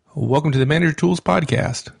Welcome to the Manager Tools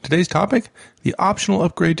Podcast. Today's topic, the optional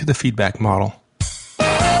upgrade to the feedback model.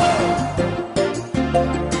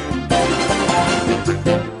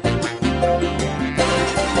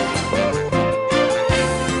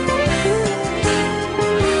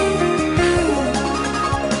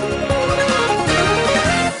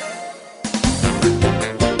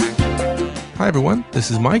 Hi everyone,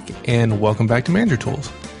 this is Mike, and welcome back to Manager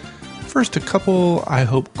Tools. First, a couple, I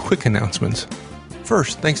hope, quick announcements.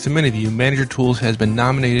 First, thanks to many of you, Manager Tools has been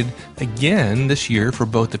nominated again this year for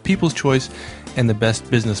both the People's Choice and the Best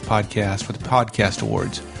Business Podcast for the Podcast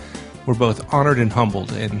Awards. We're both honored and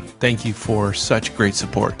humbled, and thank you for such great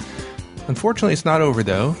support. Unfortunately, it's not over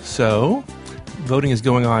though, so voting is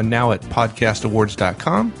going on now at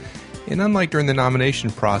podcastawards.com. And unlike during the nomination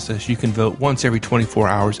process, you can vote once every 24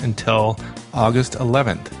 hours until August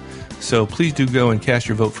 11th. So please do go and cast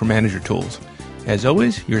your vote for Manager Tools. As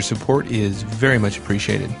always, your support is very much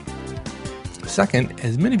appreciated. Second,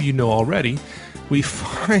 as many of you know already, we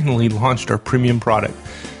finally launched our premium product.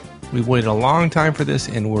 We've waited a long time for this,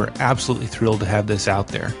 and we're absolutely thrilled to have this out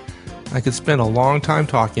there. I could spend a long time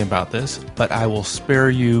talking about this, but I will spare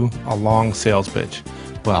you a long sales pitch.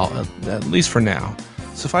 Well, at least for now.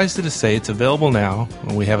 Suffice it to say, it's available now,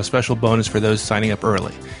 and we have a special bonus for those signing up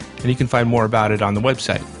early. And you can find more about it on the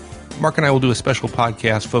website. Mark and I will do a special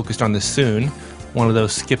podcast focused on this soon, one of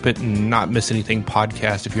those skip it and not miss anything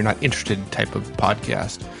podcast if you're not interested type of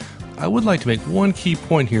podcast. I would like to make one key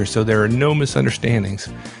point here so there are no misunderstandings.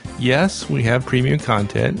 Yes, we have premium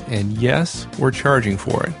content, and yes, we're charging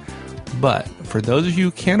for it. But for those of you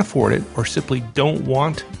who can't afford it or simply don't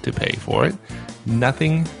want to pay for it,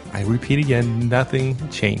 nothing, I repeat again, nothing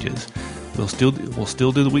changes. We'll still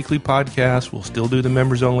do the weekly podcast, we'll still do the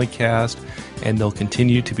members only cast, and they'll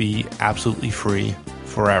continue to be absolutely free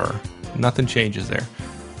forever. Nothing changes there.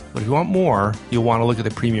 But if you want more, you'll want to look at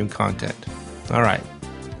the premium content. All right,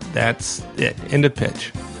 that's it. End of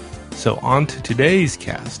pitch. So on to today's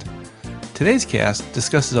cast. Today's cast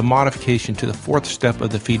discusses a modification to the fourth step of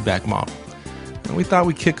the feedback model. And we thought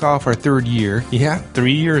we'd kick off our third year,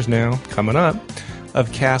 3 years now, coming up,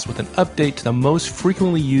 of cast with an update to the most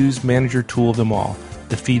frequently used manager tool of them all,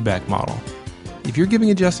 the feedback model. If you're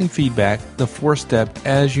giving adjusting feedback, the fourth step,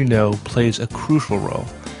 as you know, plays a crucial role.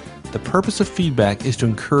 The purpose of feedback is to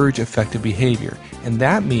encourage effective behavior, and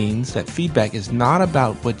that means that feedback is not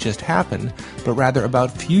about what just happened, but rather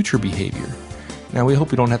about future behavior. Now, we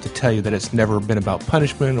hope we don't have to tell you that it's never been about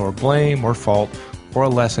punishment or blame or fault or a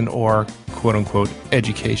lesson or quote-unquote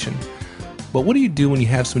education. But what do you do when you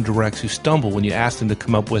have some directs who stumble when you ask them to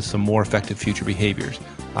come up with some more effective future behaviors,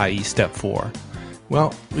 i.e. step 4?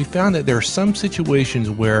 Well, we found that there are some situations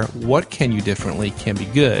where what can you differently can be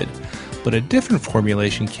good, but a different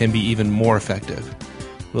formulation can be even more effective.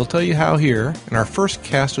 We'll tell you how here in our first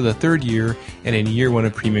cast of the third year and in year 1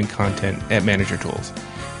 of premium content at Manager Tools.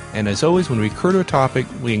 And as always, when we recur to a topic,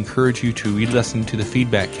 we encourage you to re-listen to the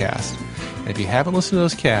feedback cast. And if you haven't listened to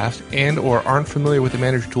those casts and or aren't familiar with the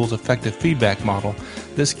Manager Tools effective feedback model,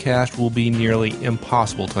 this cast will be nearly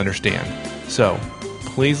impossible to understand. So,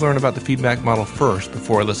 please learn about the feedback model first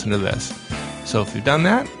before listening to this. So if you've done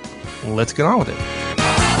that, let's get on with it.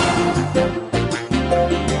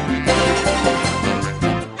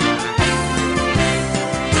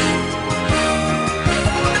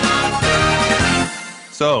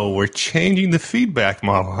 So we're changing the feedback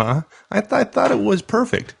model, huh? I thought it was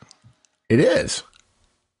perfect. It is.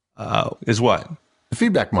 Is what? The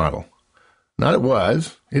feedback model. Not it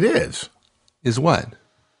was. It is. Is what?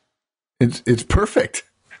 It's perfect.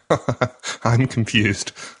 I'm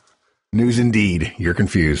confused. News indeed. You're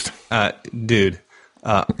confused. Dude,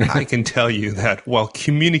 I can tell you that while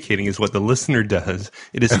communicating is what the listener does,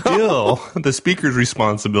 it is still the speaker's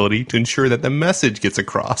responsibility to ensure that the message gets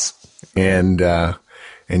across. And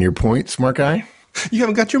your point, smart guy? You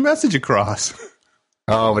haven't got your message across.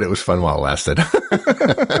 Oh, but it was fun while it lasted.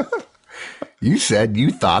 You said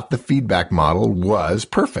you thought the feedback model was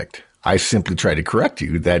perfect. I simply tried to correct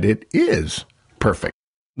you that it is perfect.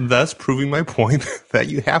 Thus proving my point that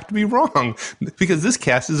you have to be wrong, because this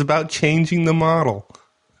cast is about changing the model.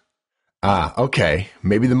 Okay.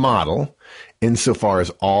 Maybe the model, insofar as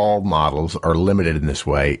all models are limited in this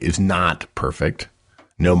way, is not perfect.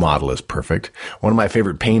 No model is perfect. One of my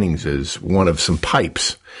favorite paintings is one of some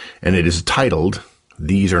pipes, and it is titled,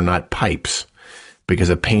 "These Are Not Pipes," because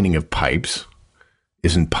a painting of pipes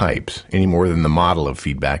isn't pipes any more than the model of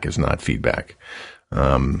feedback is not feedback.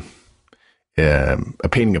 A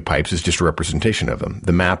painting of pipes is just a representation of them.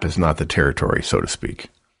 The map is not the territory, so to speak.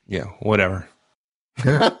 Yeah, whatever.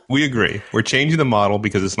 We agree. We're changing the model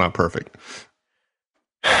because it's not perfect.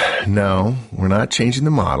 No, we're not changing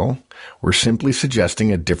the model. We're simply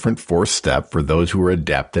suggesting a different fourth step for those who are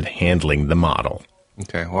adept at handling the model.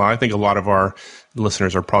 Okay. Well, I think a lot of our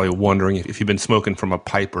listeners are probably wondering if you've been smoking from a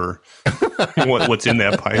pipe or what's in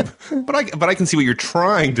that pipe. But I can see what you're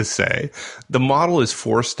trying to say. The model is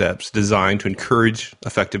 4 steps designed to encourage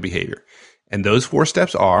effective behavior. And those 4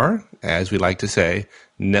 steps are, as we like to say,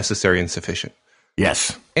 necessary and sufficient.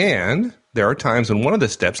 Yes. And there are times when one of the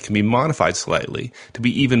steps can be modified slightly to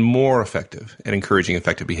be even more effective at encouraging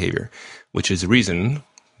effective behavior, which is the reason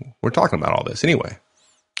we're talking about all this anyway.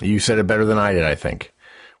 You said it better than I did, I think.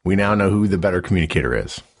 We now know who the better communicator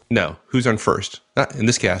is. No, who's on first? In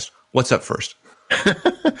this cast, what's up first?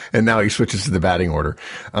 And now he switches to the batting order.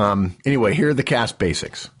 Anyway, here are the cast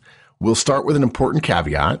basics. We'll start with an important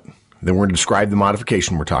caveat. Then we're going to describe the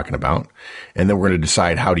modification we're talking about. And then we're going to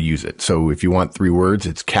decide how to use it. So if you want 3 words,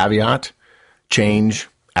 it's caveat, change,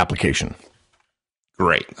 application.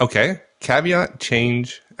 Great. Okay. Caveat,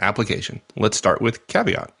 change, application. Let's start with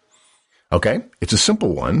caveat. Okay. It's a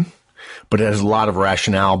simple one, but it has a lot of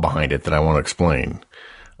rationale behind it that I want to explain.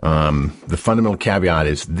 The fundamental caveat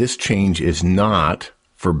is this change is not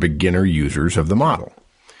for beginner users of the model.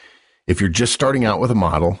 If you're just starting out with a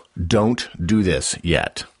model, don't do this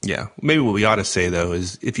yet. Yeah. Maybe what we ought to say, though,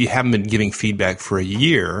 is if you haven't been giving feedback for a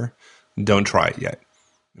year, don't try it yet.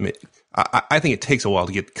 I think it takes a while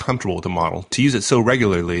to get comfortable with the model, to use it so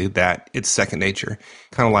regularly that it's second nature.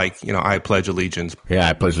 Kind of like, I pledge allegiance. Yeah,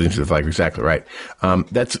 I pledge allegiance to the flag. Exactly right.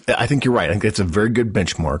 I think you're right. I think that's a very good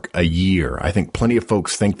benchmark, a year. I think plenty of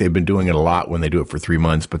folks think they've been doing it a lot when they do it for 3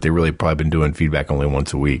 months, but they really probably been doing feedback only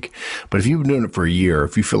once a week. But if you've been doing it for a year,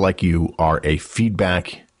 if you feel like you are a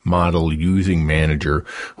feedback model using manager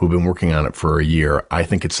who've been working on it for a year, I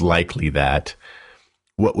think it's likely that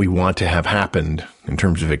what we want to have happened in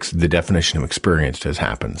terms of the definition of experienced has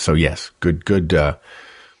happened. So yes, good benchmark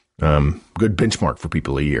for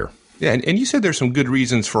people a year. Yeah. And you said there's some good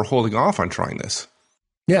reasons for holding off on trying this.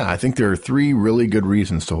 Yeah. I think there are 3 really good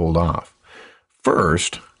reasons to hold off.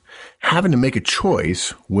 First, having to make a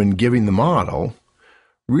choice when giving the model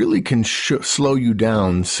really can slow you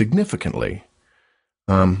down significantly.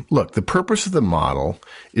 Look, the purpose of the model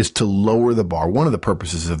is to lower the bar. One of the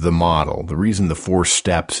purposes of the model, the reason the 4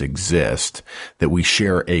 steps exist, that we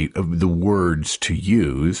share the words to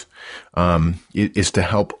use, is to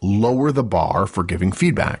help lower the bar for giving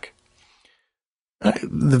feedback.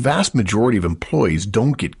 The vast majority of employees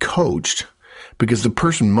don't get coached because the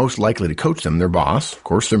person most likely to coach them, their boss, of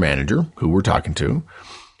course, their manager, who we're talking to,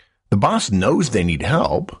 the boss knows they need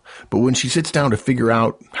help, but when she sits down to figure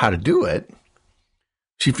out how to do it,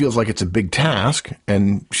 she feels like it's a big task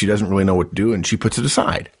and she doesn't really know what to do and she puts it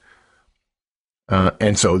aside.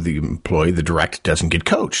 And so the employee, the direct, doesn't get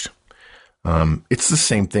coached. It's the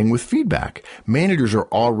same thing with feedback. Managers are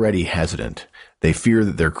already hesitant. They fear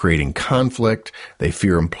that they're creating conflict. They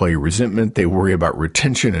fear employee resentment. They worry about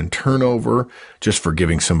retention and turnover just for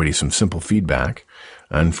giving somebody some simple feedback.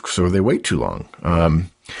 And so they wait too long.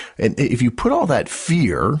 And if you put all that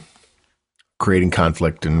fear, creating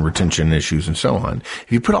conflict and retention issues and so on,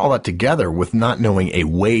 if you put all that together with not knowing a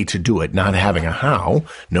way to do it, not having a how,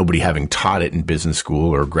 nobody having taught it in business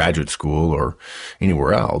school or graduate school or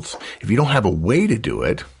anywhere else, if you don't have a way to do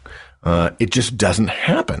it, it just doesn't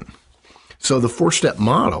happen. So the 4-step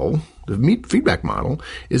model, the feedback model,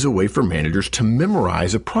 is a way for managers to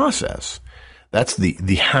memorize a process. That's the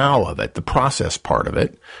how of it, the process part of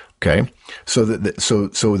it. Okay.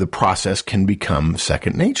 So so the process can become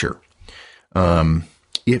second nature.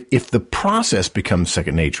 If the process becomes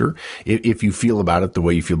second nature, if you feel about it the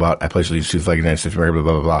way you feel about I pledge allegiance to the flag of the United States of America,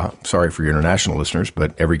 blah, blah, blah, blah. Sorry for your international listeners,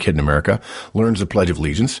 but every kid in America learns the Pledge of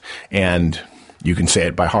Allegiance, and you can say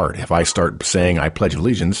it by heart. If I start saying I pledge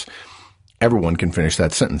allegiance, everyone can finish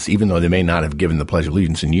that sentence, even though they may not have given the Pledge of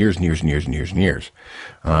Allegiance in years and years and years and years and years.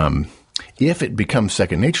 If it becomes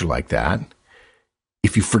second nature like that,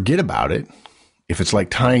 if you forget about it, if it's like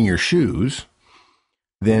tying your shoes,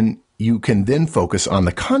 then you can then focus on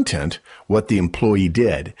the content, what the employee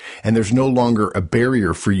did. And there's no longer a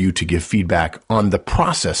barrier for you to give feedback on the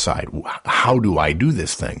process side. How do I do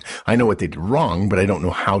this thing? I know what they did wrong, but I don't know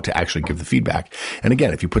how to actually give the feedback. And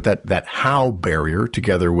again, if you put that how barrier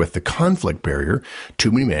together with the conflict barrier,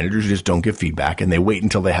 too many managers just don't give feedback and they wait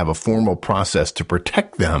until they have a formal process to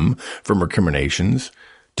protect them from recriminations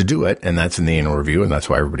to do it. And that's in the annual review. And that's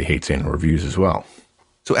why everybody hates annual reviews as well.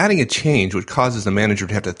 So adding a change which causes the manager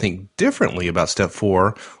to have to think differently about step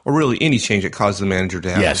 4, or really any change that causes the manager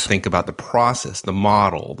to have to think about the process, the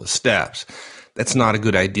model, the steps, that's not a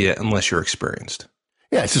good idea unless you're experienced.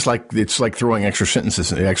 Yeah, it's like throwing extra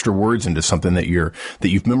sentences, extra words into something that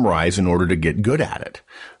you've memorized in order to get good at it.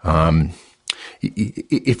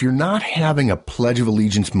 If you're not having a Pledge of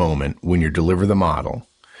Allegiance moment when you deliver the model,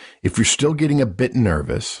 if you're still getting a bit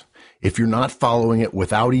nervous, if you're not following it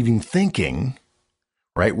without even thinking,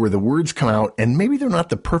 right, where the words come out and maybe they're not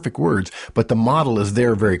the perfect words, but the model is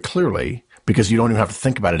there very clearly because you don't even have to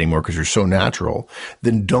think about it anymore because you're so natural,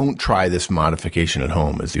 then don't try this modification at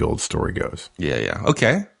home, as the old story goes. Yeah.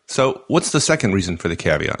 Okay. So what's the second reason for the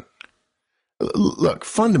caveat? Look,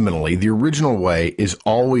 fundamentally, the original way is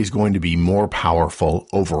always going to be more powerful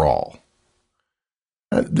overall.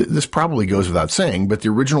 This probably goes without saying, but the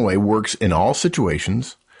original way works in all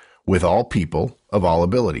situations with all people of all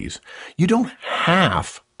abilities. You don't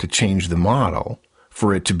have to change the model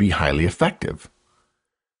for it to be highly effective.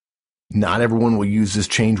 Not everyone will use this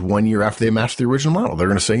change 1 year after they master the original model. They're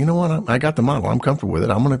going to say, you know what, I got the model. I'm comfortable with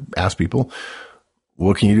it. I'm going to ask people,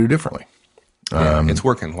 what can you do differently? It's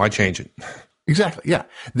working. Why change it? Exactly. Yeah.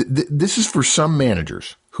 This is for some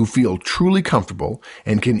managers who feel truly comfortable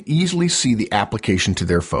and can easily see the application to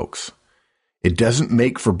their folks. It doesn't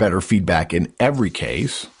make for better feedback in every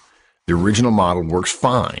case. The original model works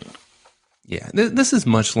fine. Yeah. This is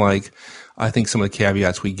much like, I think, some of the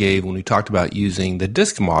caveats we gave when we talked about using the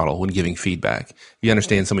DISC model when giving feedback. If you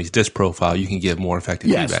understand somebody's DISC profile, you can give more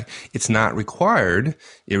effective feedback. It's not required.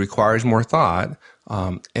 It requires more thought,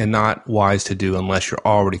 and not wise to do unless you're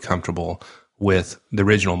already comfortable with the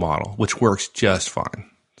original model, which works just fine.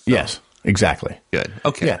 So, yes, exactly. Good.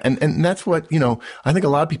 Okay. Yeah, and that's what, I think a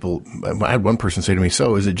lot of people, I had one person say to me,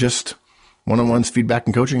 so is it just one-on-ones feedback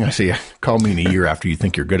and coaching? I say, call me in a year after you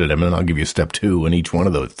think you're good at them, and I'll give you step 2 in each one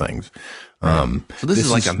of those things. So this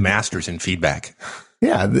is like a master's in feedback.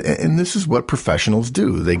 Yeah, and this is what professionals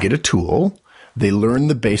do. They get a tool. They learn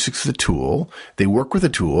the basics of the tool. They work with the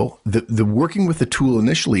tool. The working with the tool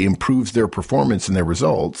initially improves their performance and their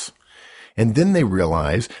results. And then they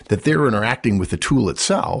realize that they're interacting with the tool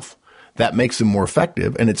itself. That makes them more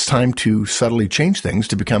effective, and it's time to subtly change things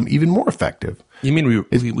to become even more effective. You mean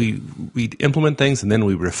we implement things and then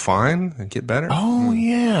we refine and get better? Oh,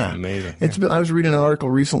 yeah. Amazing. I was reading an article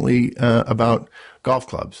recently about golf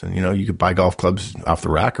clubs, and you could buy golf clubs off the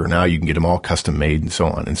rack, or now you can get them all custom made and so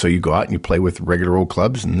on. And so you go out and you play with regular old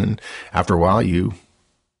clubs, and then after a while you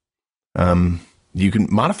can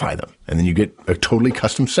modify them, and then you get a totally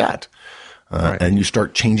custom set. Right. And you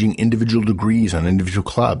start changing individual degrees on individual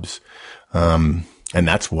clubs. And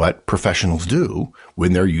that's what professionals do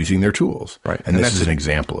when they're using their tools. Right. And this is an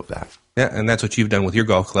example of that. Yeah. And that's what you've done with your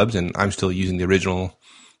golf clubs. And I'm still using the original,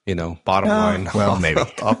 bottom line, maybe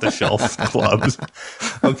off the shelf clubs.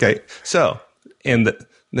 Okay. So,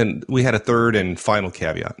 then we had a third and final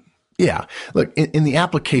caveat. Yeah. Look, in the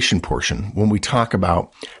application portion, when we talk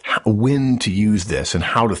about when to use this and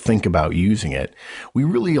how to think about using it, we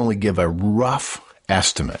really only give a rough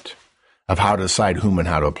estimate of how to decide whom and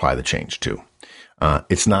how to apply the change to.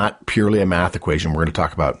 It's not purely a math equation. We're going to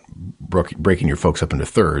talk about breaking your folks up into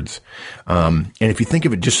thirds. And if you think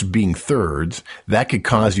of it just as being thirds, that could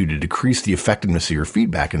cause you to decrease the effectiveness of your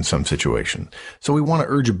feedback in some situation. So we want to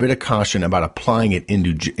urge a bit of caution about applying it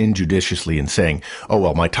injudiciously and saying, oh,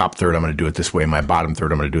 well, my top third, I'm going to do it this way. My bottom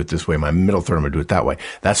third, I'm going to do it this way. My middle third, I'm going to do it that way.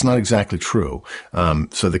 That's not exactly true.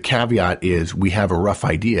 So the caveat is we have a rough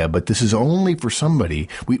idea, but this is only for somebody.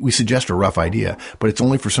 We suggest a rough idea, but it's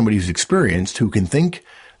only for somebody who's experienced, who can think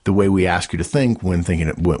the way we ask you to think when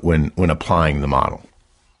applying the model.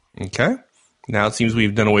 Okay. Now it seems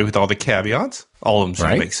we've done away with all the caveats. All of them seem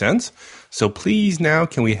to make sense. So please now,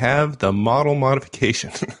 can we have the model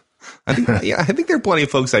modification? I think there are plenty of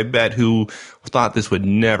folks, I bet, who thought this would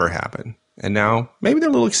never happen. And now maybe they're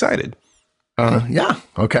a little excited. Yeah.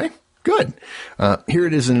 Okay. Good. Here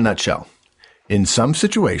it is in a nutshell. In some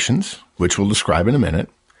situations, which we'll describe in a minute,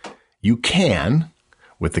 you can,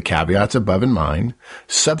 with the caveats above in mind,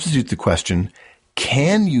 substitute the question,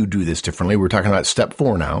 can you do this differently? We're talking about step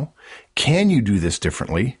 4 now. Can you do this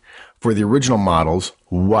differently? For the original models,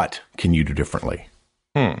 what can you do differently?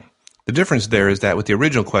 The difference there is that with the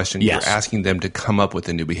original question, you're asking them to come up with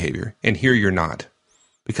a new behavior. And here you're not,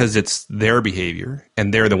 because it's their behavior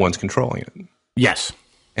and they're the ones controlling it. Yes.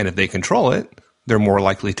 And if they control it, they're more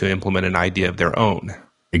likely to implement an idea of their own.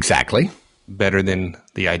 Exactly. Better than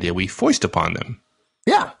the idea we foist upon them.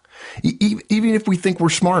 Yeah. Even if we think we're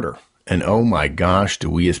smarter. And oh my gosh, do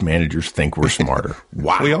we as managers think we're smarter?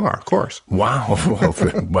 Wow. We are, of course. Wow.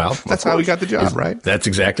 Well, that's how we got the job, right? That's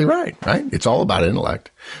exactly right? It's all about intellect.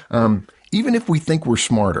 Even if we think we're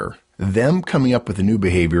smarter, them coming up with a new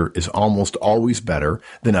behavior is almost always better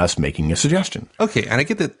than us making a suggestion. Okay, and I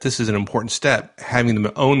get that this is an important step, having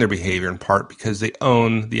them own their behavior in part because they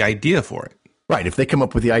own the idea for it. Right. If they come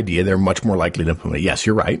up with the idea, they're much more likely to implement it. Yes,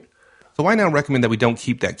 you're right. So why now recommend that we don't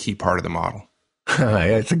keep that key part of the model?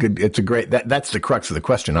 That's the crux of the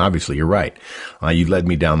question. Obviously, you're right. You led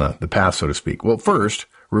me down the path, so to speak. Well, first,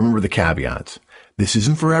 remember the caveats. This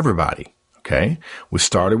isn't for everybody. Okay. We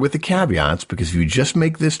started with the caveats because if you just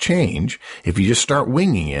make this change, if you just start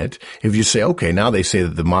winging it, if you say, okay, now they say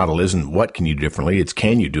that the model isn't what can you do differently, it's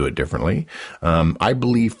can you do it differently. I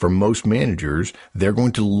believe for most managers, they're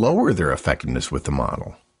going to lower their effectiveness with the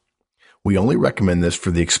model. We only recommend this for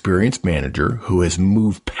the experienced manager who has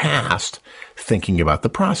moved past thinking about the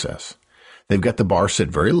process. They've got the bar set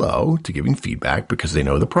very low to giving feedback because they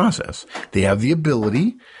know the process. They have the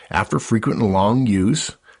ability, after frequent and long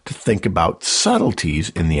use, to think about subtleties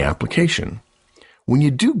in the application. When you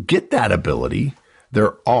do get that ability,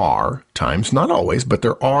 there are times, not always, but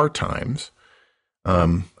there are times,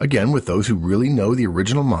 again, with those who really know the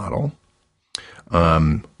original model,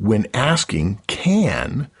 when asking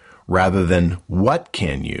can rather than what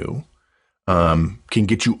can you, can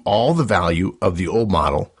get you all the value of the old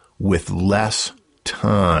model with less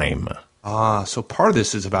time. So part of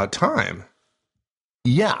this is about time.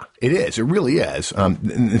 Yeah, it is. It really is.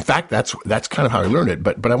 In fact, that's kind of how I learned it.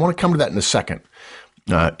 But I want to come to that in a second.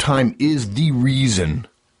 Time is the reason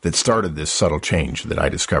that started this subtle change that I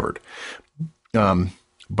discovered.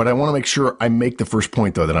 But I want to make sure I make the first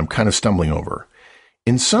point, though, that I'm kind of stumbling over.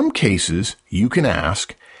 In some cases, you can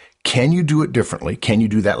ask, can you do it differently? Can you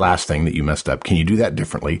do that last thing that you messed up? Can you do that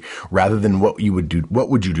differently? Rather than what you would do, what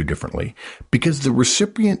would you do differently? Because the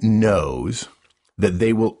recipient knows that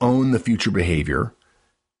they will own the future behavior.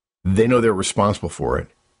 They know they're responsible for it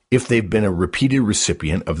if they've been a repeated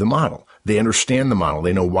recipient of the model. They understand the model.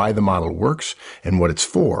 They know why the model works and what it's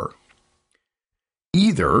for.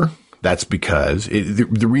 Either that's because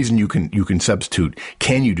the reason you can substitute,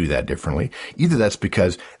 can you do that differently? Either that's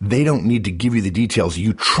because they don't need to give you the details.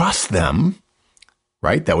 You trust them,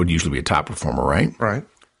 right? That would usually be a top performer, right? Right.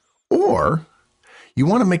 Or you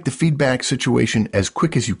want to make the feedback situation as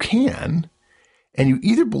quick as you can. And you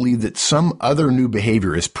either believe that some other new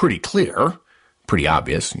behavior is pretty clear, pretty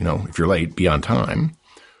obvious, if you're late, be on time,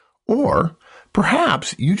 or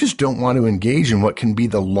perhaps you just don't want to engage in what can be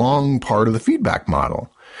the long part of the feedback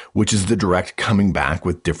model, which is the direct coming back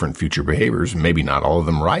with different future behaviors, maybe not all of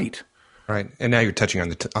them right. Right. And now you're touching on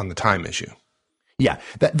the time issue. Yeah,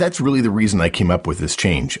 that's really the reason I came up with this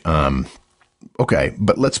change. Okay,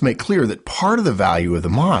 but let's make clear that part of the value of the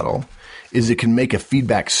model is it can make a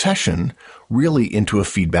feedback session really into a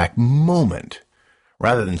feedback moment.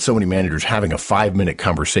 Rather than so many managers having a 5-minute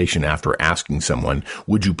conversation after asking someone,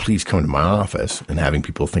 would you please come to my office, and having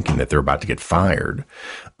people thinking that they're about to get fired,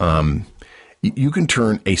 you can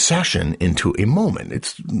turn a session into a moment.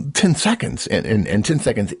 It's 10 seconds, and 10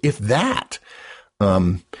 seconds, if that.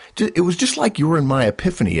 It was just like you were in my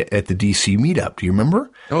epiphany at the DC meetup. Do you remember?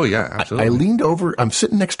 Oh, yeah, absolutely. I leaned over. I'm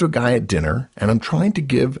sitting next to a guy at dinner, and I'm trying to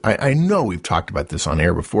give – I know we've talked about this on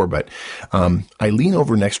air before, but I lean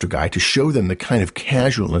over next to a guy to show them the kind of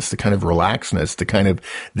casualness, the kind of relaxedness, the kind of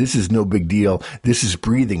this is no big deal. This is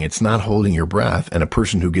breathing. It's not holding your breath. And a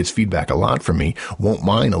person who gets feedback a lot from me won't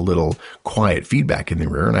mind a little quiet feedback in the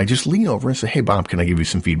rear. And I just lean over and say, hey, Bob, can I give you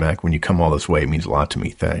some feedback? When you come all this way, it means a lot to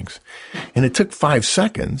me. Thanks. And it took 5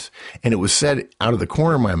 seconds, and it was said out of the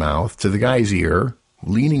corner of my mouth to the guy's ear,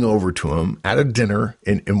 leaning over to him at a dinner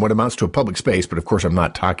in what amounts to a public space. But of course, I'm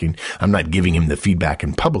not giving him the feedback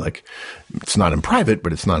in public. It's not in private,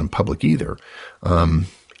 but it's not in public either.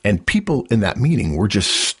 And people in that meeting were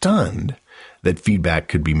just stunned that feedback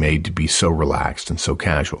could be made to be so relaxed and so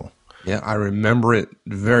casual. Yeah, I remember it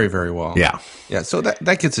very, very well. Yeah. Yeah. So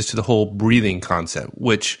that gets us to the whole breathing concept,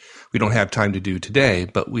 which we don't have time to do today,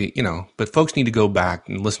 but but folks need to go back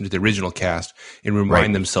and listen to the original cast and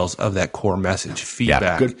remind themselves of that core message.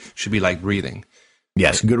 Feedback should be like breathing.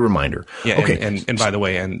 Yes, good reminder. Yeah, okay. And by the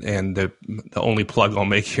way, and the only plug I'll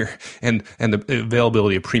make here, and the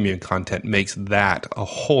availability of premium content makes that a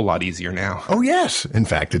whole lot easier now. Oh yes, in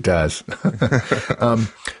fact it does.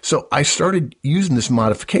 So I started using this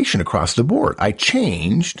modification across the board. I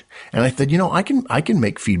changed, and I said, I can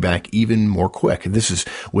make feedback even more quick. This is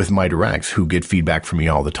with my directs who get feedback from me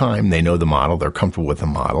all the time. They know the model. They're comfortable with the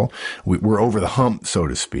model. We're over the hump, so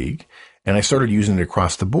to speak. And I started using it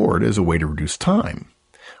across the board as a way to reduce time.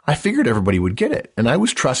 I figured everybody would get it. And I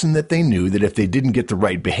was trusting that they knew that if they didn't get the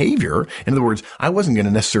right behavior, in other words, I wasn't going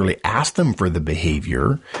to necessarily ask them for the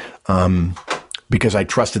behavior, because I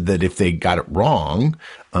trusted that if they got it wrong,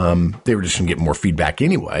 they were just going to get more feedback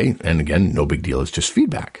anyway. And again, no big deal. It's just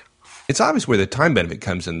feedback. It's obvious where the time benefit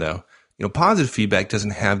comes in, though. Positive feedback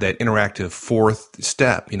doesn't have that interactive fourth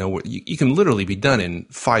step, where you can literally be done in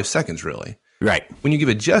 5 seconds, really. Right. When you give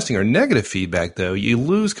adjusting or negative feedback, though, you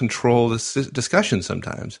lose control of the discussion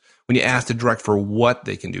sometimes when you ask the direct for what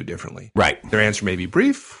they can do differently. Right. Their answer may be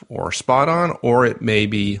brief or spot on, or it may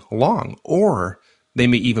be long, or they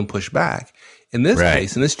may even push back. In this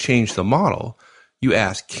case, and this changed the model, you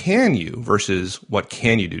ask, can you versus what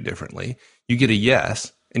can you do differently? You get a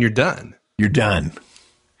yes, and you're done. You're done.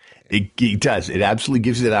 It does. It absolutely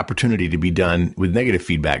gives you that opportunity to be done with negative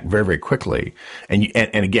feedback very, very quickly. And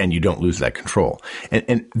again, you don't lose that control.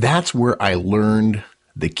 And that's where I learned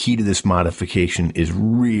the key to this modification is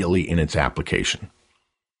really in its application.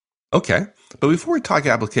 Okay. But before we talk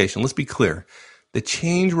application, let's be clear. The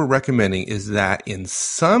change we're recommending is that in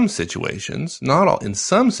some situations, not all, in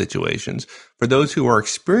some situations, for those who are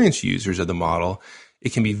experienced users of the model,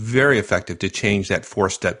 it can be very effective to change that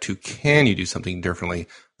fourth step to can you do something differently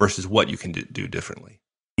versus what you can do differently.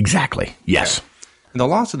 Exactly. Yes. Okay. And the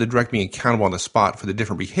loss of the direct being accountable on the spot for the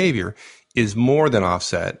different behavior is more than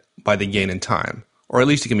offset by the gain in time, or at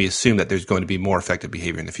least it can be assumed that there's going to be more effective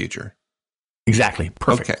behavior in the future. Exactly.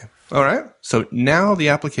 Perfect. Okay. All right. So now the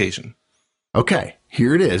application. Okay.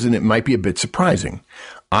 Here it is, and it might be a bit surprising.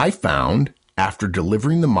 I found, after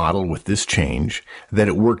delivering the model with this change, that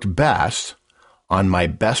it worked best on my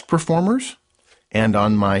best performers and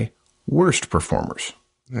on my worst performers.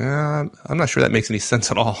 I'm not sure that makes any sense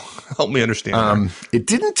at all. Help me understand. It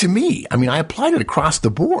didn't to me. I mean, I applied it across the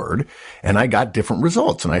board and I got different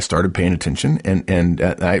results and I started paying attention and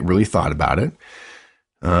I really thought about it.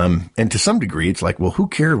 And to some degree, it's like, well, who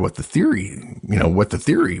cared what the theory,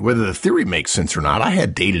 whether the theory makes sense or not. I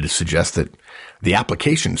had data to suggest that the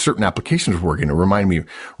application, certain applications were working. It reminded me,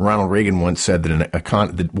 Ronald Reagan once said that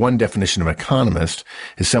that one definition of an economist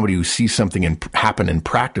is somebody who sees something happen in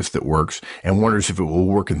practice that works and wonders if it will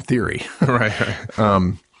work in theory. Right.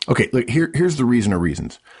 Okay. Look, here's the reason or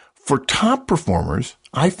reasons. For top performers,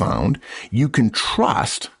 I found you can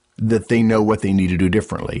trust that they know what they need to do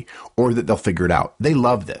differently or that they'll figure it out. They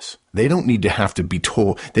love this. They don't need to have to be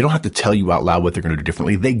told. They don't have to tell you out loud what they're going to do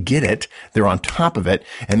differently. They get it. They're on top of it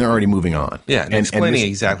and they're already moving on. Yeah. And explaining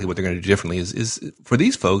exactly what they're going to do differently is for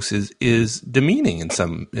these folks is demeaning in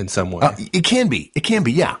some way. It can be.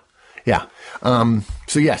 Yeah. Yeah.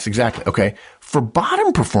 So yes, exactly. Okay. For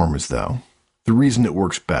bottom performers though, the reason it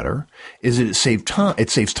works better is that it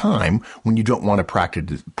saves time when you don't want a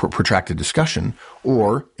protracted discussion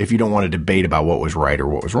or if you don't want to debate about what was right or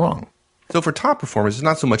what was wrong. So for top performers, it's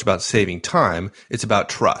not so much about saving time, it's about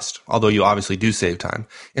trust, although you obviously do save time.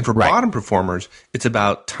 And for bottom performers, it's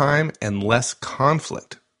about time and less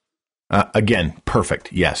conflict. Again,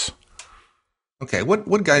 perfect. Yes. Okay.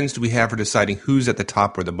 What guidance do we have for deciding who's at the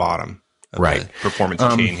top or the bottom of the performance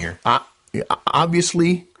chain here?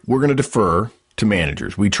 Obviously, we're going to defer to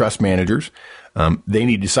managers. We trust managers. They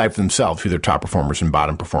need to decide for themselves who their top performers and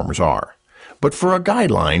bottom performers are. But for a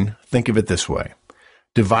guideline, think of it this way.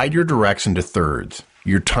 Divide your directs into thirds.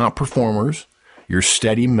 Your top performers, your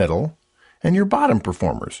steady middle, and your bottom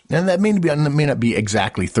performers. And that may not be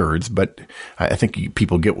exactly thirds, but I think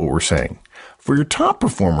people get what we're saying. For your top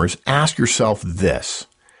performers, ask yourself this.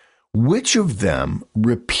 Which of them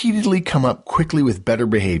repeatedly come up quickly with better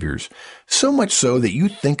behaviors, so much so that you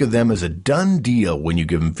think of them as a done deal when you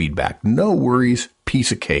give them feedback? No worries,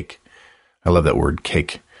 piece of cake. I love that word,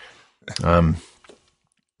 cake.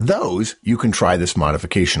 Those you can try this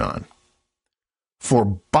modification on. For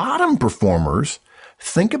bottom performers,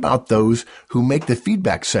 think about those who make the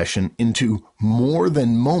feedback session into more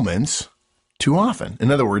than moments too often.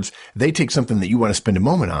 In other words, they take something that you want to spend a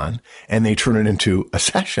moment on and they turn it into a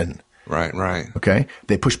session. Right. Okay.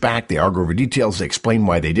 They push back. They argue over details. They explain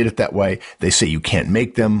why they did it that way. They say you can't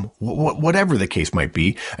make them, whatever the case might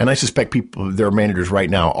be. And I suspect there are managers right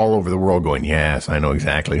now all over the world going, yes, I know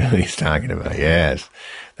exactly what he's talking about. Yes.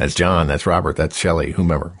 That's John. That's Robert. That's Shelley,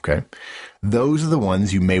 whomever. Okay. Those are the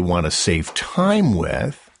ones you may want to save time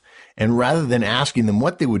with. And rather than asking them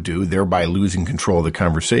what they would do, thereby losing control of the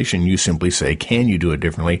conversation, you simply say, can you do it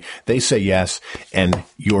differently? They say yes, and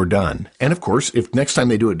you're done. And of course, if next time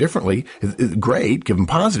they do it differently, great, give them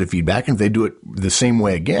positive feedback. And if they do it the same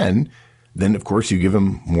way again, then of course you give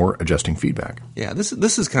them more adjusting feedback. Yeah, this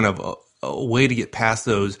is kind of a way to get past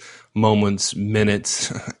those moments,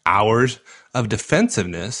 minutes, hours of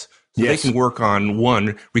defensiveness. So they can work on,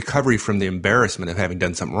 one, recovery from the embarrassment of having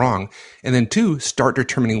done something wrong, and then two, start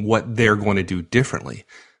determining what they're going to do differently.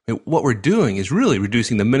 I mean, what we're doing is really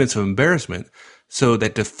reducing the minutes of embarrassment so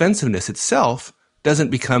that defensiveness itself doesn't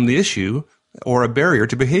become the issue or a barrier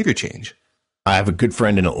to behavior change. I have a good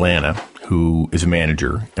friend in Atlanta who is a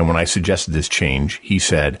manager, and when I suggested this change, he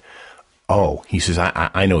said, he says,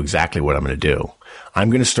 I know exactly what I'm going to do. I'm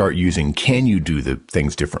going to start using, can you do the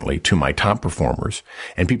things differently to my top performers,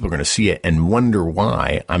 and people are going to see it and wonder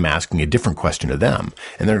why I'm asking a different question to them.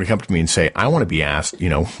 And they're going to come to me and say, I want to be asked,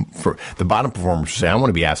 for the bottom performers say, I want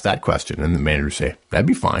to be asked that question. And the manager say, that'd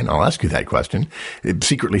be fine. I'll ask you that question.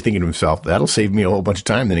 Secretly thinking to himself, that'll save me a whole bunch of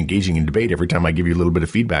time than engaging in debate every time I give you a little bit of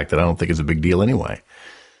feedback that I don't think is a big deal anyway.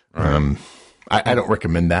 I don't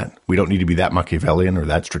recommend that. We don't need to be that Machiavellian or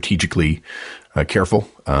that strategically careful.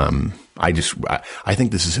 I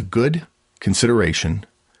think this is a good consideration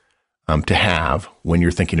to have when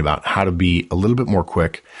you're thinking about how to be a little bit more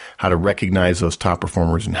quick, how to recognize those top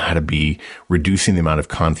performers, and how to be reducing the amount of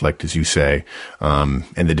conflict, as you say, and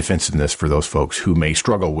the defensiveness for those folks who may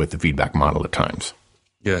struggle with the feedback model at times.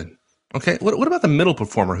 Good. Okay. What about the middle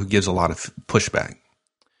performer who gives a lot of pushback?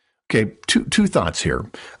 Okay, two thoughts here.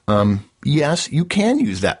 Yes, you can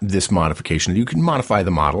use this modification. You can modify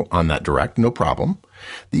the model on that direct, no problem.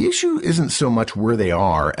 The issue isn't so much where they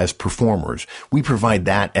are as performers. We provide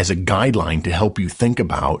that as a guideline to help you think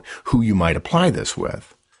about who you might apply this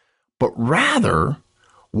with, but rather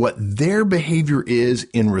what their behavior is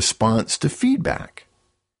in response to feedback,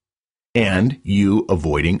 and you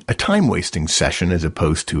avoiding a time-wasting session as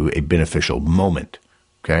opposed to a beneficial moment.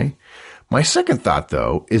 Okay? My second thought,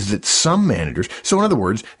 though, is that some managers, so in other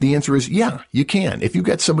words, the answer is, yeah, you can. If you've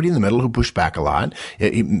got somebody in the middle who push back a lot,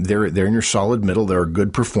 they're in your solid middle, they're a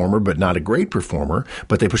good performer, but not a great performer,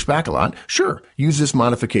 but they push back a lot, sure, use this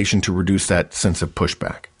modification to reduce that sense of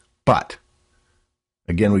pushback. But,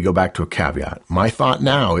 again, we go back to a caveat. My thought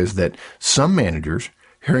now is that some managers,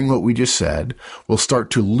 hearing what we just said, will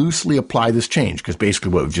start to loosely apply this change, because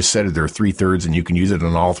basically what we've just said is there are 3/3 and you can use it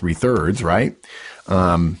on all 3/3, right?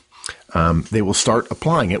 They will start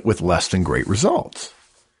applying it with less than great results.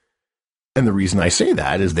 And the reason I say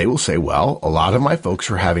that is they will say, well, a lot of my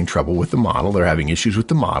folks are having trouble with the model. They're having issues with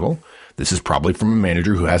the model. This is probably from a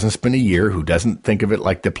manager who hasn't spent a year, who doesn't think of it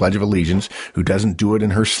like the Pledge of Allegiance, who doesn't do it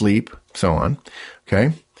in her sleep, so on.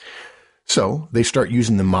 Okay. So they start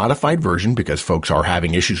using the modified version because folks are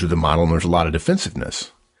having issues with the model and there's a lot of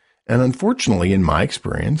defensiveness. And unfortunately, in my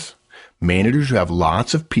experience, managers who have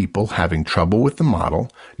lots of people having trouble with the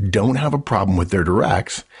model don't have a problem with their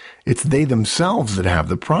directs. It's they themselves that have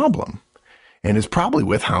the problem. And it's probably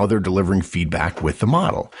with how they're delivering feedback with the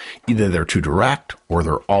model. Either they're too direct, or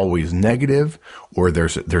they're always negative, or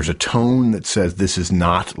there's a tone that says this is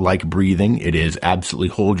not like breathing. It is absolutely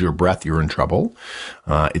hold your breath, you're in trouble.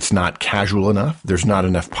 It's not casual enough. There's not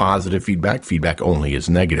enough positive feedback. Feedback only is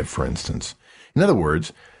negative, for instance. In other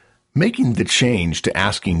words, making the change to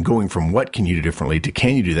asking, going from what can you do differently to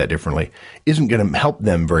can you do that differently isn't going to help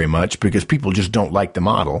them very much because people just don't like the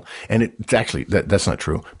model. And it's actually, that's not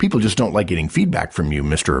true. People just don't like getting feedback from you,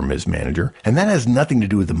 Mr. or Ms. Manager. And that has nothing to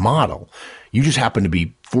do with the model. You just happen to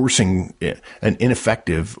be forcing an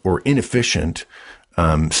ineffective or inefficient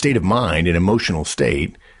state of mind, an emotional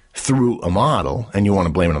state through a model, and you want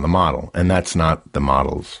to blame it on the model. And that's not the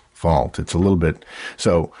model's fault. It's a little bit,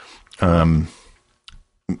 so,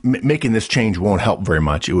 making this change won't help very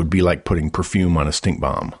much. It would be like putting perfume on a stink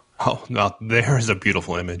bomb. Oh, now there is a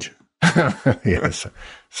beautiful image. Yes.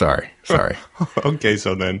 Sorry. Okay,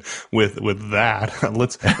 so then with that,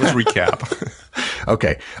 let's recap.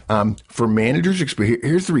 Okay. For managers' experience,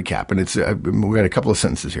 here's the recap, and it's we got a couple of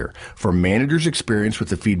sentences here. For managers' experience with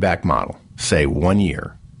the feedback model, say 1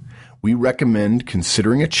 year, we recommend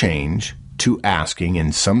considering a change to asking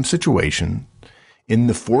in some situation in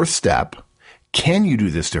the fourth step, can you do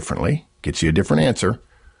this differently? Gets you a different answer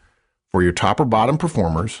for your top or bottom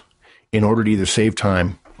performers in order to either save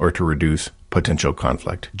time or to reduce potential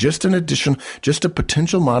conflict. Just a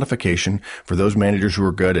potential modification for those managers who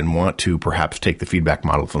are good and want to perhaps take the feedback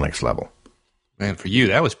model to the next level. Man, for you,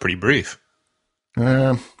 that was pretty brief.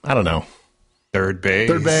 I don't know. Third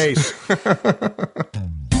base.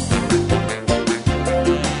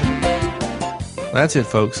 That's it,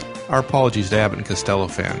 folks. Our apologies to Abbott and Costello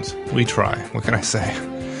fans. We try. What can I say?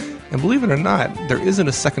 And believe it or not, there isn't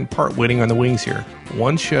a second part waiting on the wings here.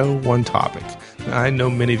 One show, one topic. I know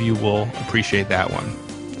many of you will appreciate that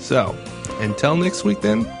one. So, until next week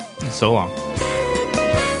then, so long.